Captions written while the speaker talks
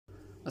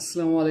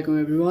আসসালামু আলাইকুম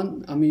এভরিওয়ান।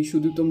 আমি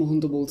সুদীপ্ত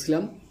মহন্ত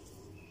বলছিলাম।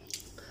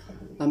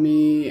 আমি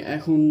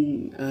এখন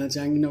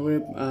জাহাঙ্গীরনগরে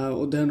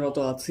অধ্যয়নরত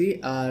আছি।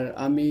 আর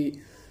আমি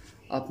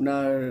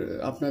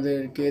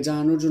আপনাদেরকে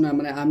জানানোর জন্য,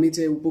 মানে আমি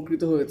যে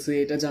উপকৃত হয়েছি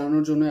এটা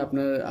জানানোর জন্য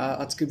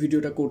আজকে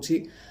ভিডিওটা করছি।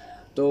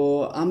 তো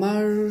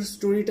আমার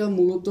স্টোরিটা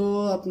মূলত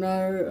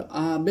আপনার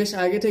বেশ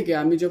আগে থেকে,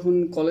 আমি যখন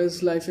কলেজ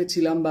লাইফে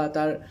ছিলাম বা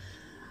তার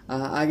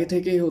আগে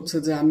থেকেই হচ্ছে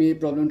যে আমি এই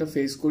প্রবলেমটা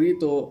ফেস করি।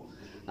 তো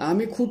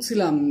আমি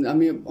খুঁজছিলাম,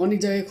 আমি অনেক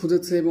জায়গায়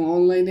খুঁজেছি এবং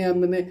অনলাইনে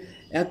মানে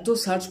এত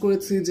সার্চ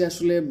করেছি যে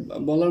আসলে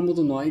বলার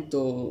মতো নয়।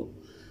 তো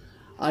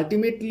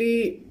আলটিমেটলি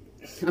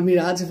আমি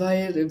রাজ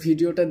ভাইয়ের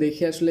ভিডিওটা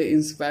দেখে আসলে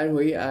ইন্সপায়ার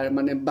হই। আর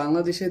মানে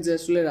বাংলাদেশে যে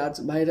আসলে রাজ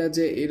ভাইরা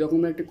যে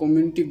এরকম একটা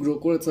কমিউনিটি গ্রো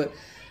করেছে,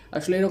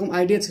 আসলে এরকম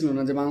আইডিয়া ছিল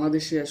না যে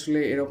বাংলাদেশে আসলে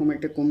এরকম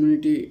একটা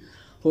কমিউনিটি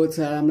হয়েছে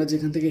আর আমরা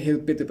যেখান থেকে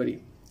হেল্প পেতে পারি।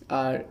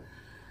 আর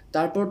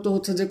তারপর তো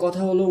হচ্ছে যে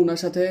কথা হলো ওনার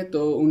সাথে।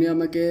 তো উনি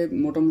আমাকে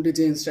মোটামুটি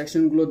যে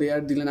ইনস্ট্রাকশনগুলো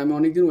দিলেন, আমি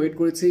অনেকদিন ওয়েট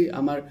করেছি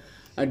আমার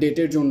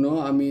ডেটের জন্য।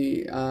 আমি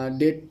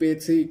ডেট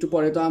পেয়েছি একটু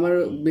পরে। তো আমার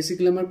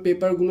বেসিক্যালি আমার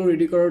পেপারগুলো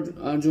রেডি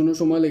করার জন্য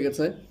সময়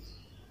লেগেছে।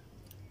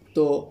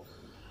 তো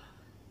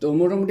তো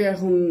মোটামুটি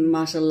এখন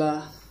মাশাল্লাহ,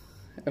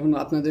 এখন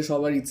আপনাদের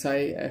সবার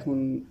ইচ্ছায় এখন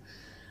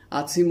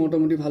আছি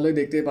মোটামুটি ভালোই।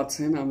 দেখতে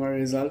পাচ্ছেন আমার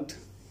রেজাল্ট।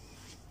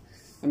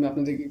 আমি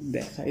আপনাদেরকে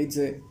দেখাই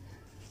যে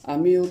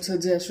আমি হচ্ছে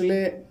যে আসলে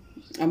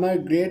আমার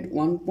গ্রেড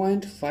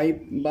 1.5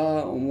 বা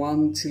 1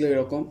 ছিল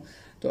এরকম।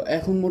 তো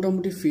এখন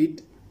মোটামুটি ফিট।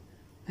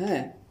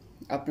 হ্যাঁ,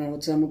 আপনার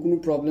হচ্ছে আমার কোনো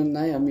প্রবলেম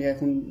নাই। আমি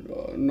এখন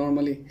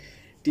নর্মালি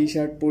টি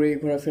শার্ট পরে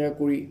ঘোরাফেরা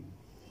করি।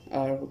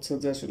 আর হচ্ছে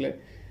যে আসলে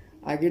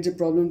আগের যে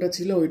প্রবলেমটা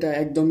ছিল ওইটা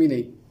একদমই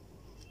নেই।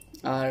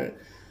 আর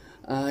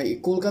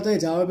কলকাতায়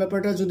যাওয়ার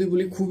ব্যাপারটা যদি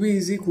বলি, খুবই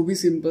ইজি, খুবই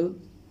সিম্পল।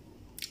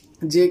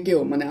 যে কেউ,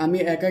 মানে আমি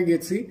একা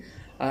গেছি,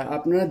 আর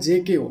আপনারা যে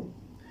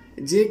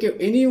কেউ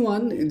এনি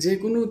ওয়ান, যে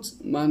কোনো,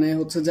 মানে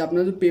হচ্ছে যে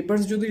আপনার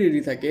পেপারস যদি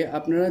রেডি থাকে,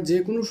 আপনারা যে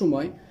কোনো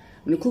সময়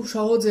মানে খুব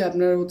সহজে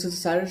আপনারা হচ্ছে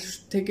স্যার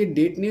থেকে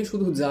ডেট নিয়ে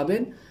শুধু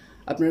যাবেন,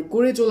 আপনারা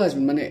করে চলে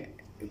আসবেন। মানে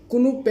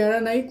কোনো প্যারা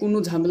নাই, কোনো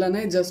ঝামেলা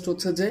নাই। জাস্ট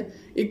হচ্ছে যে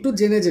একটু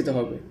জেনে যেতে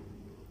হবে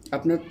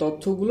আপনার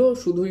তথ্যগুলো,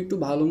 শুধু একটু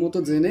ভালো মতো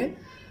জেনে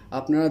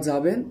আপনারা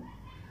যাবেন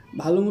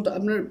ভালো মতো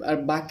আপনার। আর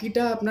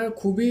বাকিটা আপনার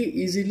খুবই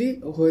ইজিলি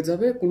হয়ে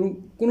যাবে, কোনো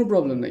কোনো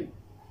প্রবলেম নাই।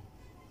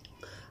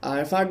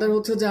 আর ফার্দার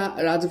হচ্ছে যে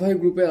রাজভাই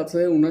গ্রুপে আছে,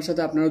 ওনার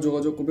সাথে আপনারা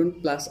যোগাযোগ করবেন।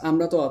 প্লাস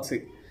আমরা তো আছি,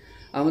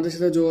 আমাদের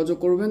সাথে যোগাযোগ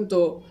করবেন।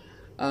 তো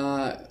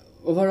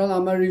ওভারঅল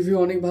আমার রিভিউ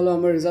অনেক ভালো,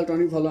 আমার রেজাল্ট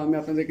অনেক ভালো, আমি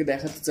আপনাদেরকে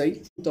দেখাতে চাই।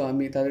 তো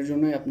আমি তাদের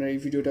জন্যই আপনার এই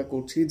ভিডিওটা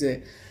করছি যে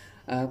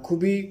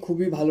খুবই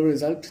খুবই ভালো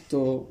রেজাল্ট।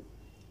 তো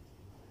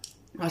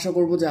আশা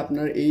করব যে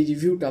আপনার এই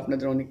রিভিউটা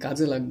আপনাদের অনেক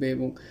কাজে লাগবে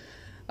এবং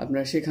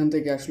আপনারা সেখান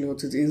থেকে আসলে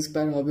হচ্ছে যে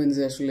ইন্সপায়ার হবেন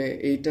যে আসলে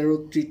এইটারও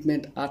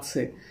ট্রিটমেন্ট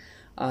আছে।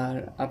 আর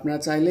আপনারা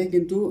চাইলেই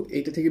কিন্তু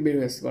এইটা থেকে বের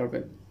হয়ে আসতে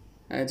পারবেন।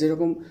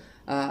 যেরকম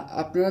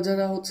আপনারা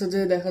যারা হচ্ছে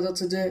যে দেখা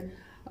যাচ্ছে যে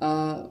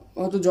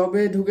হয়তো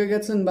জবে ঢুকে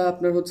গেছেন বা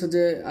আপনার হচ্ছে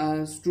যে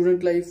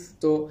স্টুডেন্ট লাইফ,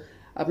 তো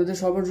আপনাদের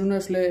সবার জন্য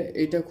আসলে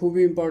এটা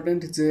খুবই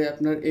ইম্পর্ট্যান্ট যে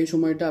আপনার এই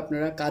সময়টা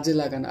আপনারা কাজে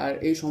লাগান। আর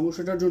এই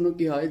সমস্যাটার জন্য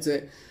কি হয় যে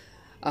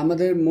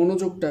আমাদের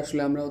মনোযোগটা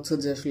আসলে আমরা হচ্ছে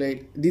যে আসলে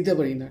দিতে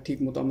পারি না ঠিক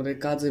মতো আমাদের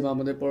কাজে বা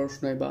আমাদের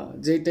পড়াশোনায় বা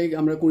যেটাই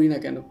আমরা করি না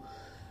কেন।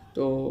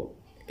 তো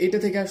এটা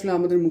থেকে আসলে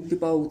আমাদের মুক্তি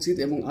পাওয়া উচিত।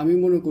 এবং আমি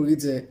মনে করি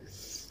যে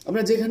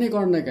আমরা যেখানেই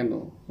করান না কেন,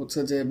 হচ্ছে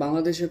যে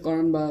বাংলাদেশে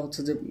করান বা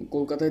হচ্ছে যে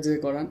কলকাতায় যে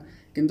করান,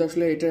 কিন্তু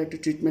আসলে এটার একটা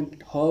ট্রিটমেন্ট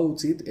হওয়া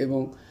উচিত।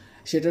 এবং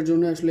সেটার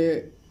জন্য আসলে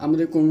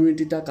আমাদের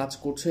কমিউনিটিটা কাজ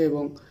করছে।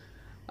 এবং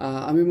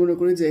আমি মনে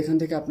করি যে এখান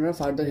থেকে আপনারা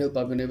ফার্দার হেল্প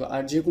পাবেন।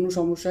 আর যে কোনো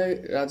সমস্যায়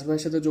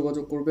রাজভাইয়ের সাথে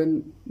যোগাযোগ করবেন।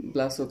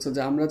 প্লাস হচ্ছে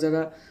যে আমরা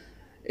যারা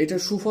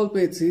এটার সুফল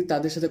পেয়েছি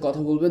তাদের সাথে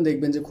কথা বলবেন,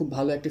 দেখবেন যে খুব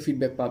ভালো একটা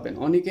ফিডব্যাক পাবেন।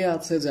 অনেকে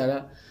আছে যারা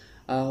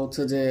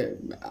হচ্ছে যে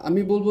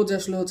আমি বলবো যে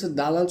আসলে হচ্ছে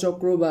দালাল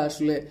চক্র বা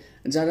আসলে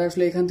যারা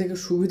আসলে এখান থেকে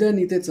সুবিধা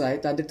নিতে চায়,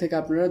 তাদের থেকে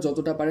আপনারা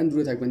যতটা পারেন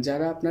দূরে থাকবেন।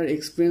 যারা আপনার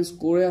এক্সপিরিয়েন্স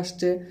করে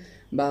আসছে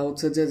বা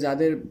হচ্ছে যে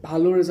যাদের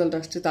ভালো রেজাল্ট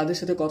আসছে তাদের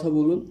সাথে কথা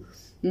বলুন।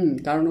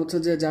 কারণ হচ্ছে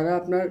যে যারা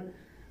আপনার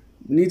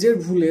নিজের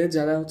ভুলে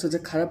যারা হচ্ছে যে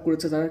খারাপ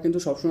করেছে, তারা কিন্তু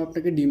সবসময়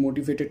আপনাকে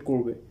ডিমোটিভেটেড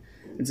করবে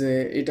যে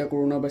এটা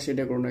করো না বা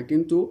সেটা করো না।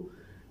 কিন্তু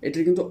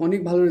এটার কিন্তু অনেক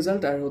ভালো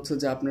রেজাল্ট। আর হচ্ছে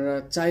যে আপনারা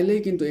চাইলেই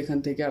কিন্তু এখান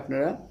থেকে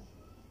আপনারা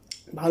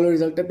ভালো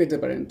রেজাল্টটা পেতে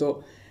পারেন। তো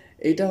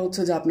এইটা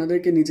হচ্ছে যে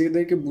আপনাদেরকে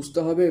নিজেদেরকে বুঝতে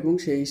হবে এবং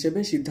সেই হিসেবে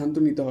সিদ্ধান্ত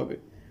নিতে হবে।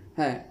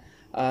 হ্যাঁ,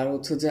 আর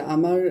হচ্ছে যে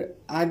আমার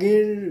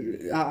আগের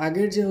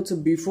আগের যে হচ্ছে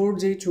বিফোর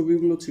যেই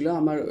ছবিগুলো ছিল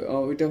আমার,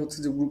 ওইটা হচ্ছে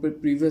যে গ্রুপের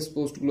প্রিভিয়াস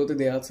পোস্টগুলোতে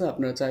দেওয়া আছে,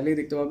 আপনারা চাইলেই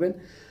দেখতে পাবেন।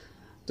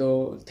 তো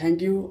থ্যাংক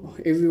ইউ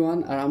এভরিওয়ান,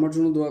 আর আমার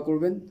জন্য দোয়া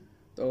করবেন।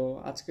 তো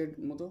আজকের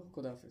মতো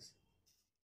খোদা হাফেজ।